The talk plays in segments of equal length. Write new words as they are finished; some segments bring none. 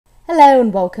Hello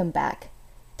and welcome back.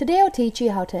 Today I'll teach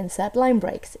you how to insert line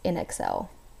breaks in Excel.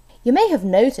 You may have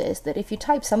noticed that if you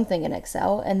type something in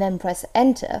Excel and then press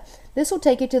enter, this will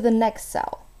take you to the next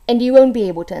cell, and you won't be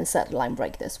able to insert a line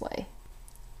break this way.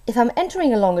 If I'm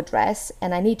entering a long address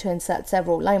and I need to insert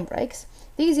several line breaks,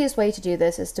 the easiest way to do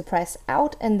this is to press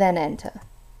Alt and then enter.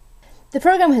 The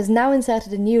program has now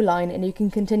inserted a new line and you can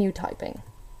continue typing.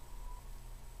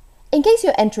 In case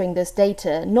you're entering this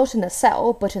data not in a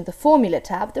cell but in the Formula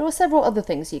tab, there are several other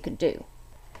things you can do.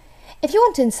 If you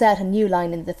want to insert a new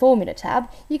line in the Formula tab,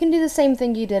 you can do the same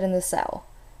thing you did in the cell.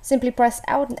 Simply press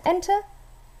Alt and enter,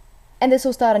 and this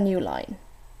will start a new line.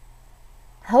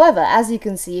 However, as you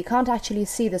can see, you can't actually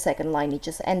see the second line you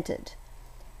just entered.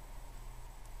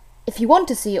 If you want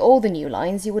to see all the new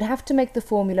lines, you would have to make the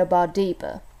formula bar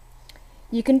deeper.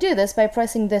 You can do this by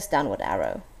pressing this downward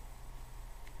arrow.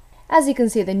 As you can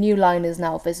see, the new line is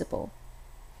now visible.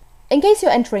 In case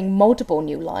you're entering multiple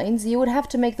new lines, you would have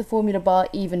to make the formula bar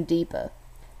even deeper.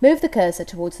 Move the cursor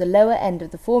towards the lower end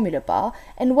of the formula bar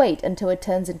and wait until it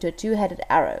turns into a two-headed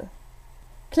arrow.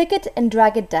 Click it and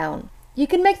drag it down. You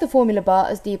can make the formula bar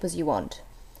as deep as you want.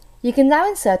 You can now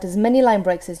insert as many line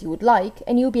breaks as you would like,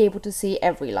 and you'll be able to see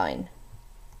every line.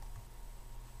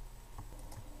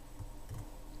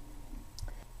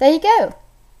 There you go!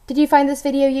 Did you find this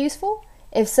video useful?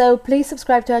 If so, please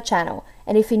subscribe to our channel,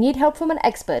 and if you need help from an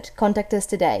expert, contact us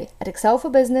today at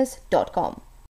excelforbusiness.com.